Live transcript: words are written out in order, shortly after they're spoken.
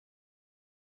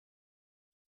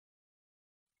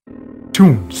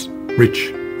Toons,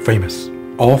 rich, famous,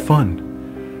 all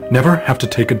fun. Never have to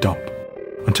take a dump.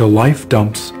 Until life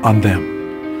dumps on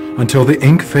them. Until the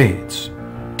ink fades.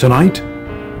 Tonight,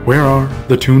 where are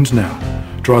the Toons now?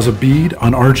 Draws a bead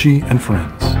on Archie and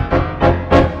friends.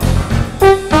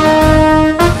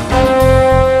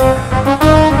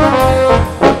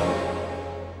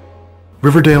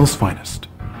 Riverdale's finest.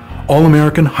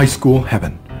 All-American high school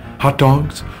heaven. Hot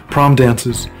dogs, prom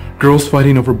dances, girls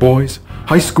fighting over boys,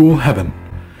 high school heaven.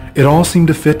 It all seemed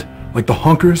to fit like the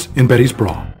honkers in Betty's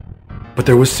bra. But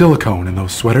there was silicone in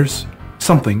those sweaters.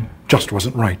 Something just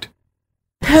wasn't right.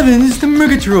 Heaven is the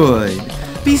Murgatroyd!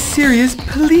 Be serious,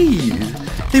 please!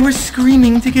 They were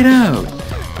screaming to get out.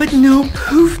 But no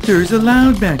poofters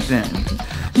allowed back then.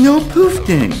 No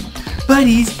poofting.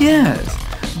 Buddies, yes.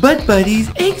 But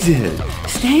buddies, exit.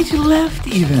 Stage left,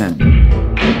 even.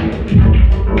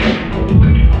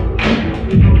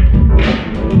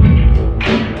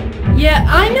 Yeah,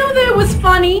 I know that it was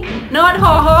funny. Not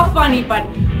ha-ha funny, but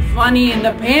funny in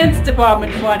the pants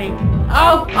department funny.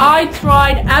 Oh, I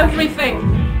tried everything.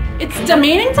 It's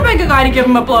demeaning to beg a guy to give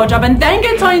him a blowjob and then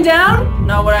get turned down.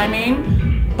 Know what I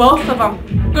mean? Both of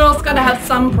them. Girls gotta have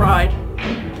some pride.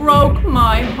 Broke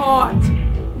my heart.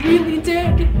 Really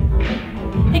did.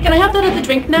 Hey, can I have that at the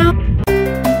drink now?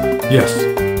 Yes.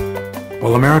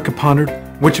 While America pondered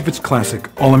which of its classic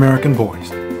All-American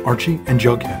boys, Archie and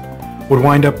Jughead, would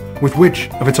wind up with which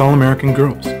of its All-American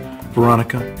girls,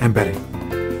 Veronica and Betty.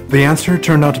 The answer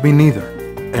turned out to be neither,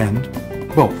 and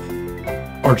both.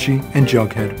 Archie and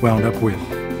Jughead wound up with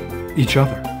each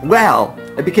other. Well,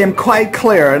 it became quite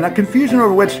clear, and a confusion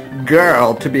over which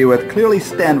girl to be with clearly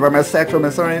stemmed from our sexual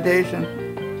misorientation.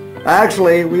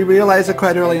 Actually, we realized it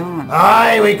quite early on.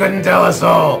 Aye, we couldn't tell a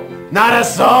soul. Not a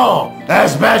soul.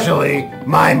 Especially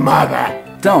my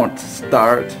mother. Don't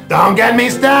start. Don't get me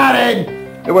started.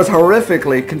 It was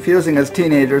horrifically confusing as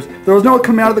teenagers. There was no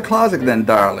coming out of the closet then,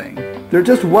 darling. There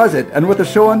just wasn't, and with the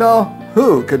show and all,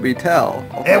 who could we tell?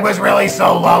 It was really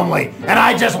so lonely, and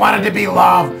I just wanted to be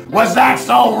loved. Was that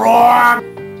so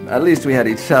wrong? At least we had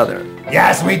each other.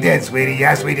 Yes, we did, sweetie.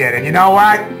 Yes, we did. And you know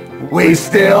what? We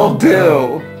still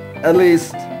do. At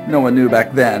least, no one knew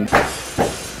back then.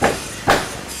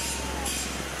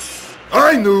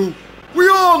 I knew. We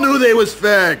all knew they was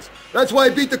fags. That's why I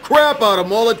beat the crap out of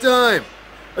them all the time.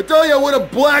 I tell you, I would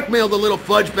have blackmailed the little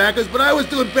fudgebackers, but I was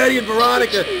doing Betty and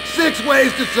Veronica 6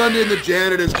 ways to Sunday in the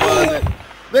janitor's closet.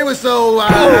 They were so,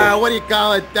 what do you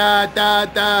call it,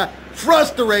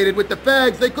 frustrated with the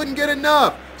fags, they couldn't get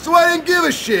enough. So I didn't give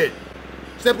a shit.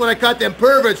 Except when I caught them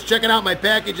perverts checking out my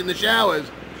package in the showers.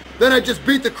 Then I just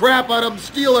beat the crap out of them,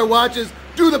 steal their watches,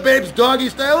 do the babes doggy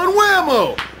style, and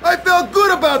whammo! I felt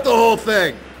good about the whole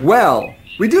thing. Well,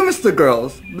 we do miss the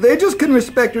girls, but they just couldn't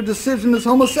respect our decision as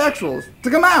homosexuals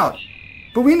to come out.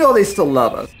 But we know they still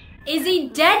love us. Is he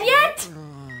dead yet?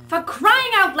 For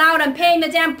crying out loud, I'm paying the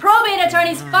damn probate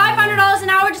attorneys $500 an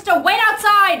hour just to wait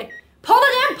outside! Pull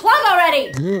the damn plug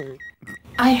already!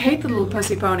 I hate the little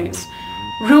pussy ponies.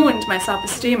 Ruined my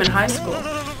self-esteem in high school.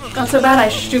 Got so bad I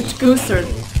stooped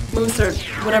Moose or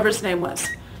whatever his name was.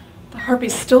 The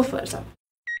herpes still flares up.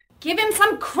 Give him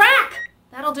some crack!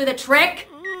 That'll do the trick!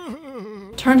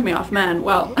 Turned me off men.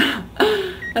 Well,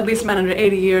 at least men under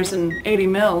 80 years and 80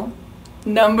 mil.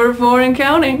 Number 4 and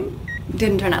counting.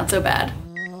 Didn't turn out so bad.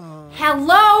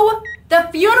 Hello? The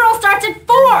funeral starts at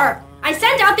 4! I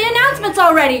sent out the announcements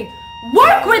already!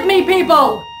 Work with me,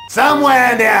 people!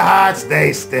 Somewhere in their hearts,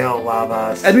 they still love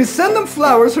us. And we send them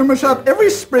flowers from our shop every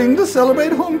spring to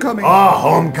celebrate homecoming. Oh,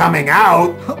 homecoming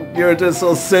out? You're just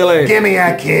so silly. Give me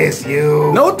a kiss,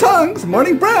 you. No tongues,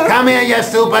 morning breath. Come here, you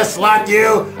super slut,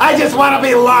 you. I just want to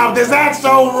be loved. Is that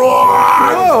so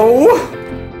wrong? Oh.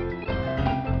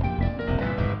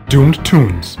 Doomed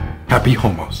Toons, happy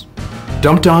homos.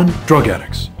 Dumped on drug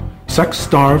addicts.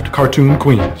 Sex-starved cartoon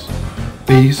queens.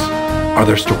 These are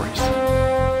their stories.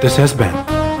 This has been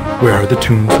Where Are the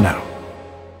Toons Now?